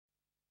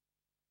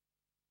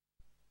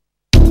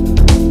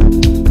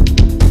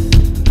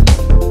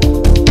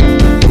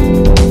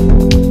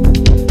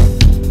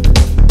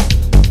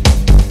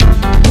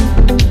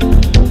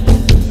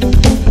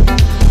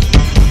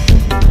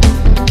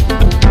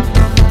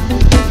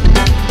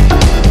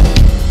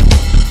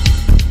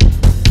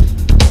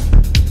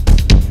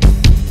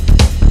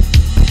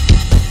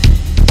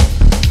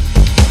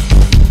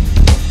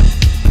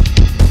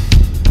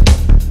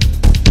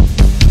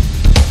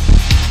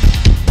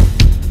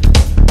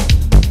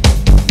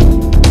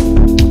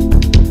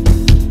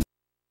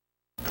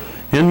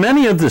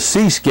many of the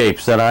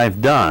seascapes that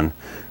I've done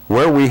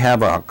where we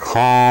have a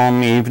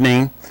calm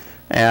evening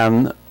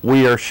and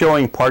we are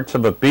showing parts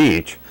of a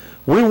beach,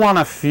 we want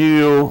a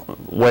few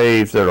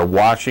waves that are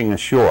washing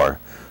ashore.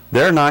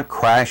 They're not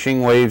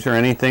crashing waves or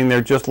anything,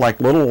 they're just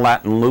like little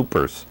Latin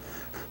loopers.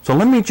 So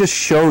let me just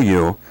show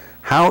you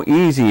how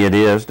easy it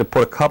is to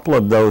put a couple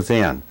of those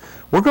in.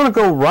 We're going to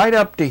go right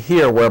up to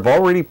here where I've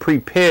already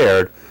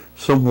prepared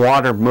some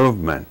water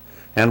movement.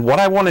 And what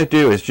I want to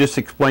do is just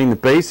explain the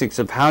basics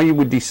of how you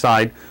would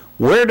decide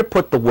where to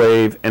put the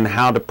wave and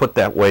how to put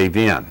that wave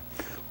in.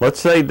 Let's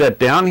say that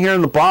down here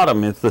in the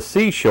bottom is the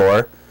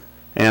seashore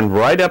and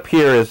right up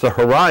here is the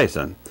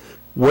horizon.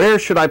 Where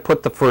should I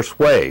put the first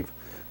wave?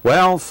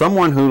 Well,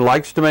 someone who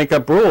likes to make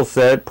up rules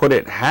said put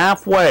it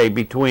halfway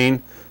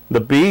between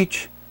the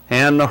beach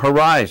and the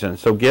horizon.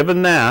 So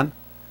given that,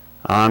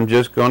 I'm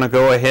just going to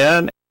go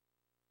ahead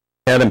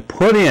and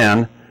put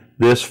in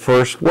this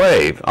first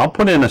wave. I'll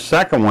put in a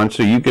second one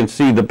so you can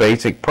see the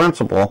basic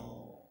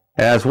principle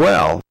as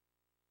well.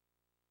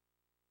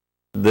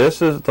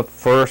 This is the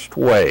first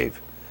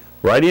wave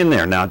right in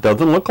there. Now it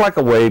doesn't look like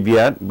a wave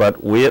yet,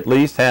 but we at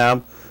least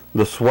have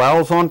the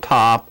swells on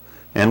top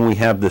and we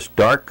have this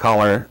dark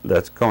color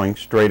that's going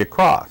straight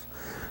across.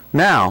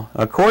 Now,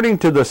 according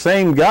to the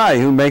same guy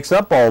who makes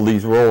up all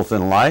these rules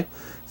in life,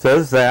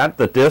 says that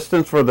the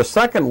distance for the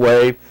second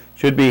wave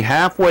should be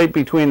halfway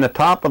between the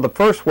top of the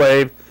first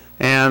wave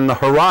and the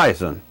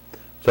horizon.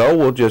 So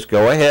we'll just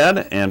go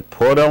ahead and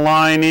put a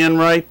line in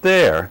right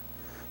there.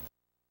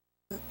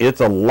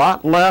 It's a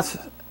lot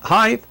less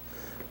height,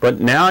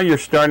 but now you're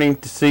starting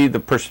to see the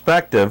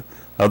perspective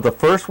of the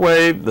first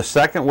wave, the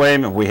second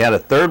wave. If we had a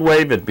third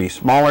wave, it'd be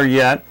smaller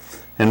yet,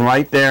 and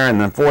right there,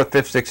 and then fourth,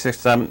 fifth, sixth,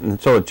 seventh, and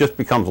so it just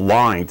becomes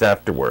lines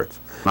afterwards.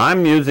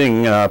 I'm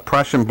using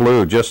Prussian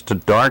blue just to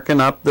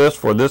darken up this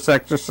for this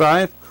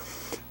exercise,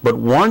 but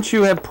once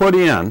you have put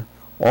in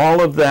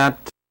all of that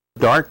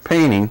dark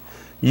painting,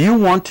 you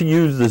want to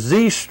use the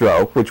Z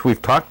stroke, which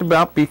we've talked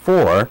about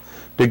before,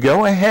 to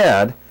go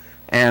ahead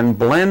and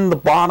blend the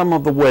bottom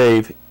of the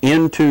wave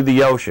into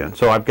the ocean.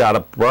 So I've got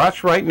a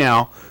brush right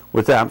now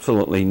with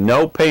absolutely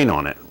no paint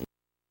on it.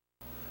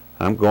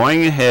 I'm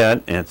going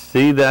ahead and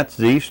see that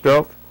Z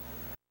stroke.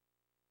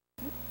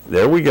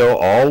 There we go,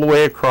 all the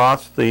way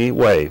across the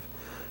wave.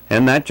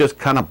 And that just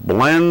kind of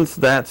blends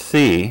that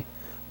sea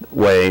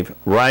wave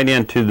right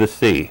into the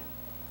sea.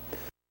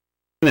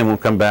 And then we'll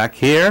come back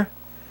here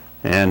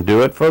and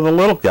do it for the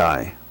little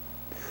guy.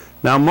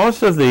 Now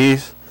most of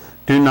these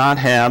do not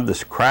have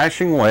this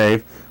crashing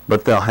wave,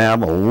 but they'll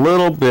have a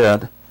little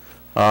bit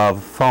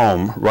of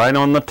foam right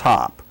on the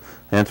top.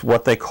 And it's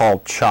what they call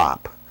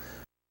chop.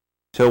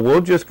 So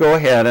we'll just go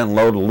ahead and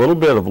load a little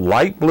bit of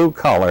light blue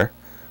color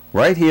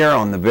right here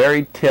on the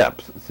very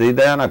tips. See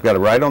that? I've got it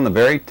right on the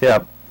very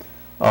tip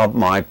of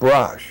my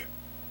brush.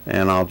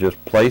 And I'll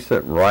just place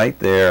it right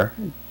there.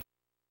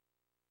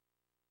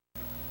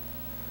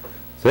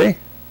 See?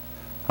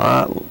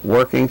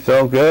 Working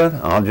so good.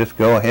 I'll just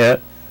go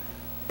ahead,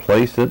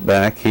 place it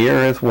back here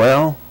as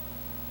well.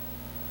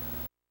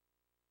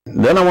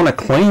 Then I want to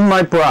clean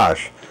my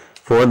brush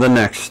for the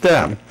next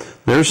step.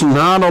 There's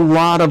not a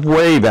lot of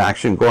wave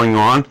action going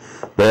on.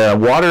 The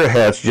water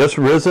has just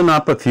risen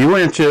up a few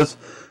inches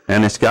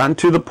and it's gotten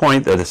to the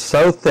point that it's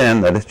so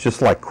thin that it's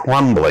just like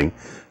crumbling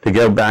to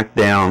go back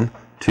down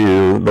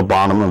to the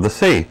bottom of the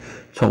sea.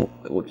 So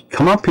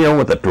come up here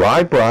with a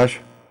dry brush,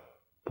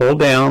 pull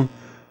down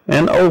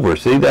and over.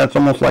 See, that's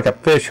almost like a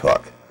fish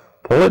hook.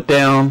 Pull it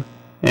down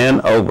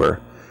and over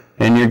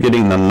and you're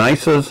getting the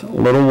nicest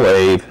little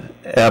wave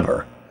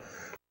ever.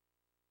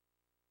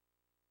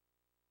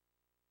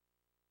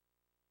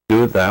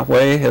 Do it that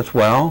way as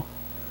well.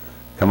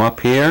 Come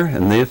up here,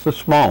 and these are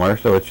smaller,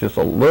 so it's just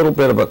a little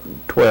bit of a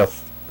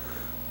twist.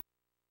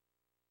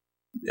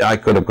 I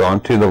could have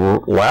gone to the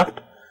left,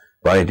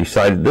 but I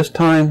decided this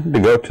time to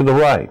go to the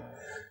right.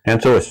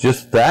 And so it's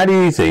just that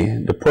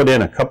easy to put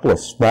in a couple of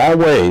small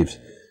waves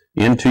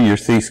into your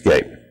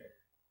seascape.